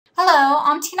Hello,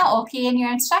 I'm Tina Olke and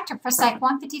your instructor for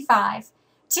PSYC155.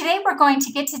 Today we're going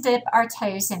to get to dip our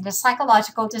toes into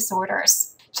psychological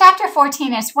disorders. Chapter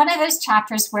 14 is one of those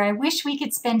chapters where I wish we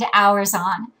could spend hours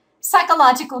on.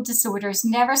 Psychological disorders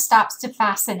never stops to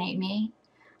fascinate me.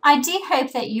 I do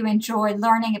hope that you enjoy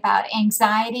learning about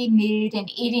anxiety, mood,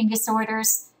 and eating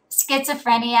disorders,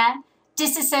 schizophrenia,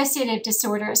 dissociative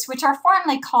disorders, which are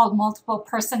formally called multiple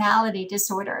personality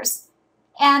disorders,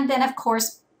 and then, of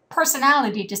course,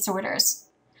 personality disorders.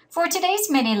 For today's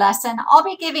mini lesson, I'll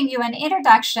be giving you an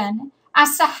introduction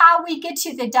as to how we get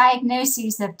to the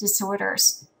diagnoses of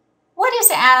disorders. What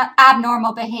is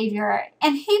abnormal behavior,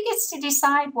 and who gets to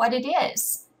decide what it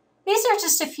is? These are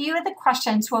just a few of the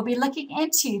questions we'll be looking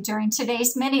into during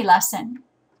today's mini lesson.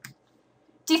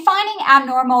 Defining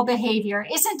abnormal behavior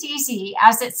isn't easy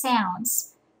as it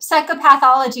sounds.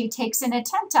 Psychopathology takes an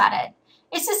attempt at it.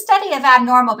 It's a study of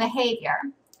abnormal behavior.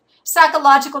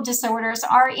 Psychological disorders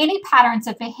are any patterns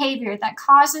of behavior that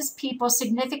causes people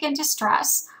significant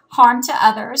distress, harm to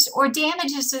others, or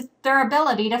damages their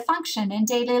ability to function in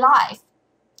daily life.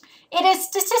 It is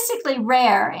statistically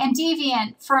rare and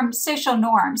deviant from social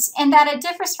norms in that it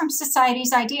differs from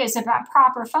society's ideas about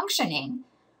proper functioning.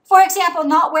 For example,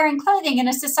 not wearing clothing in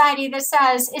a society that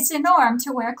says it's a norm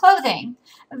to wear clothing.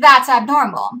 That's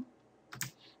abnormal.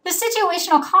 The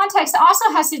situational context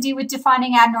also has to do with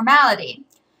defining abnormality.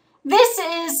 This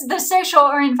is the social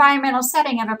or environmental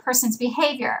setting of a person's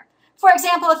behavior. For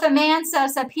example, if a man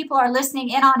says that people are listening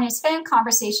in on his phone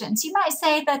conversations, you might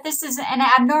say that this is an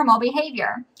abnormal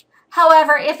behavior.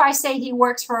 However, if I say he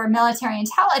works for military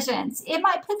intelligence, it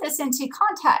might put this into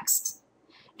context.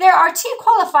 There are two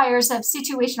qualifiers of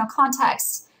situational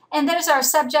context, and those are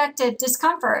subjective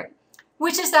discomfort,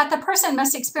 which is that the person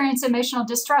must experience emotional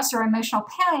distress or emotional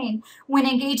pain when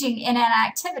engaging in an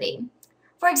activity.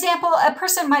 For example, a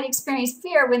person might experience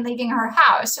fear when leaving her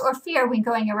house or fear when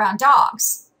going around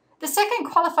dogs. The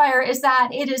second qualifier is that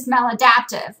it is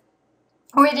maladaptive,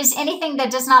 or it is anything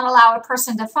that does not allow a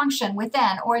person to function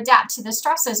within or adapt to the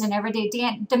stresses and everyday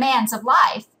demands of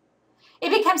life.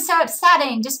 It becomes so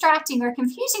upsetting, distracting, or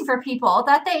confusing for people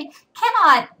that they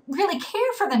cannot really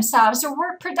care for themselves or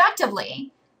work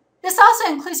productively. This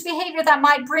also includes behavior that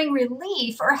might bring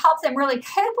relief or help them really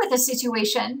cope with a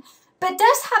situation, but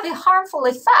does have harmful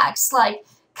effects like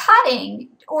cutting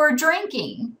or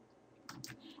drinking.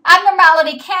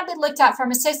 Abnormality can be looked at from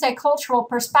a sociocultural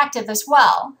perspective as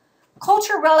well.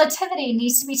 Cultural relativity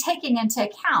needs to be taken into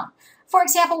account. For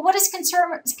example, what is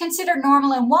considered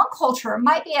normal in one culture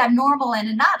might be abnormal in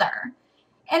another.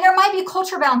 And there might be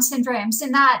culture-bound syndromes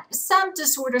in that some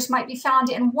disorders might be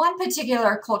found in one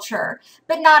particular culture,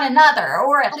 but not another,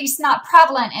 or at least not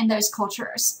prevalent in those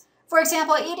cultures. For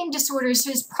example, eating disorders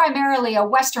is primarily a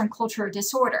Western culture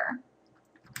disorder.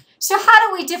 So how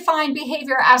do we define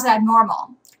behavior as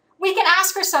abnormal? We can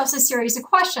ask ourselves a series of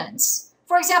questions.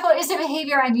 For example, is the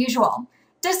behavior unusual?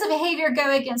 Does the behavior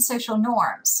go against social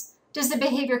norms? Does the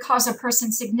behavior cause a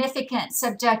person significant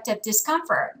subjective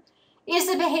discomfort? Is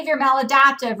the behavior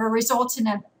maladaptive or result in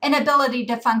an inability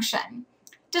to function?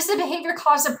 Does the behavior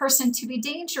cause a person to be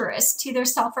dangerous to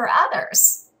theirself or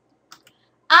others?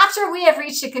 After we have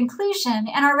reached a conclusion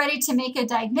and are ready to make a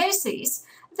diagnosis,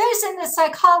 those in the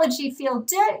psychology field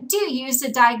do use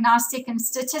the Diagnostic and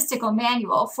Statistical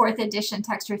Manual, 4th edition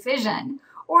text revision,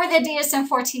 or the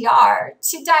DSM-4TR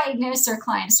to diagnose their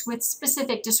clients with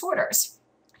specific disorders.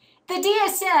 The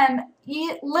DSM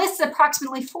lists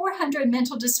approximately 400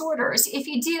 mental disorders if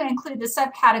you do include the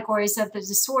subcategories of the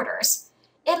disorders.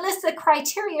 It lists the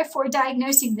criteria for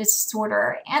diagnosing this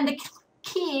disorder and the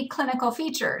key clinical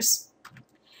features.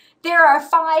 There are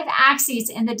 5 axes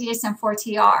in the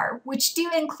DSM-4TR, which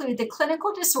do include the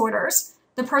clinical disorders,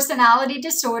 the personality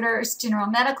disorders, general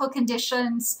medical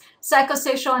conditions,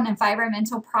 psychosocial and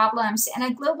environmental problems, and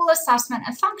a global assessment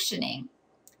of functioning.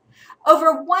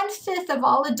 Over 1/5 of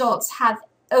all adults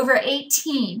over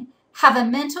 18 have a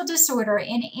mental disorder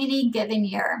in any given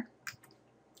year.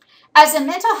 As a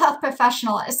mental health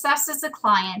professional assesses a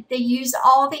client, they use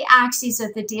all the axes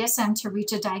of the DSM to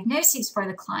reach a diagnosis for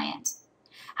the client.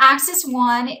 Axis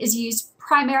 1 is used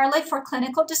primarily for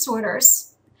clinical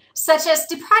disorders, such as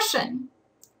depression.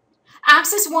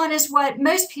 Axis 1 is what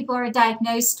most people are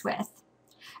diagnosed with.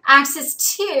 Axis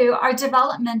 2 are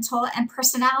developmental and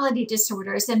personality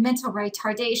disorders and mental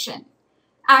retardation.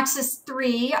 Axis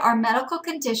 3 are medical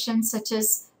conditions such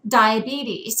as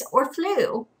diabetes or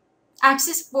flu.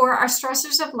 Axis 4 are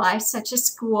stressors of life such as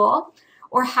school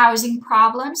or housing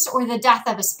problems or the death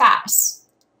of a spouse.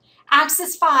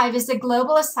 Axis 5 is the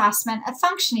Global Assessment of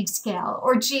Functioning Scale,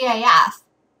 or GAF.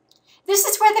 This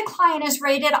is where the client is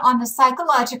rated on the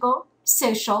psychological,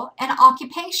 social, and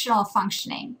occupational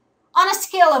functioning on a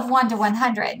scale of 1 to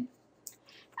 100.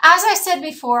 As I said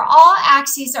before, all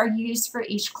axes are used for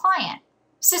each client.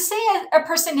 So say a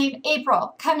person named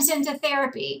April comes into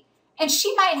therapy and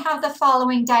she might have the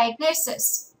following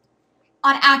diagnosis.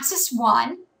 On axis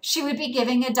 1, she would be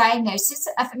giving a diagnosis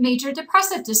of major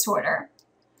depressive disorder.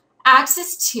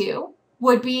 Axis 2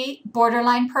 would be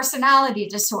borderline personality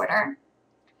disorder.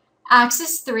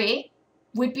 Axis 3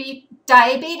 would be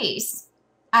diabetes.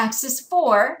 Axis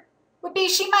 4 would be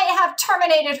she might have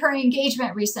terminated her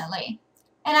engagement recently.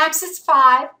 And axis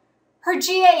 5, her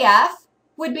GAF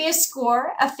would be a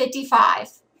score of 55.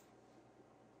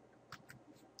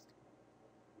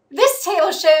 This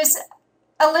table shows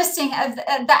a listing of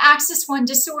the axis 1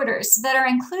 disorders that are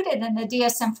included in the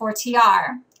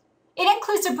DSM-4-TR. It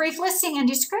includes a brief listing and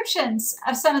descriptions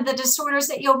of some of the disorders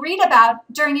that you'll read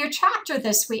about during your chapter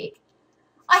this week.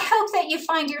 I hope that you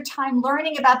find your time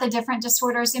learning about the different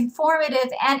disorders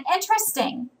informative and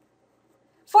interesting.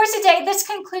 For today, this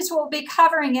concludes what we'll be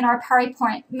covering in our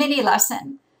PowerPoint mini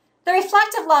lesson. The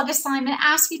reflective log assignment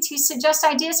asks you to suggest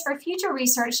ideas for future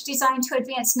research designed to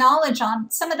advance knowledge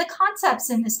on some of the concepts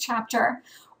in this chapter,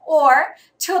 or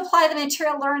to apply the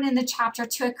material learned in the chapter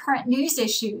to a current news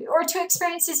issue or to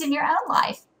experiences in your own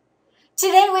life.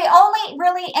 Today, we only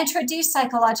really introduce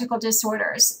psychological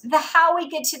disorders, how we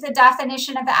get to the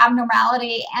definition of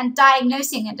abnormality and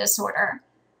diagnosing a disorder.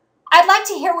 I'd like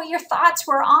to hear what your thoughts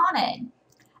were on it.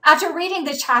 After reading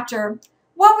the chapter,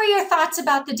 what were your thoughts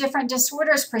about the different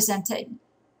disorders presented?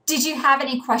 Did you have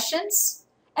any questions?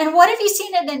 And what have you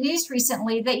seen in the news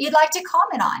recently that you'd like to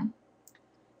comment on?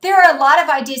 There are a lot of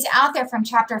ideas out there from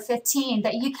Chapter 15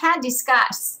 that you can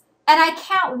discuss, and I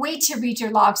can't wait to read your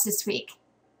logs this week.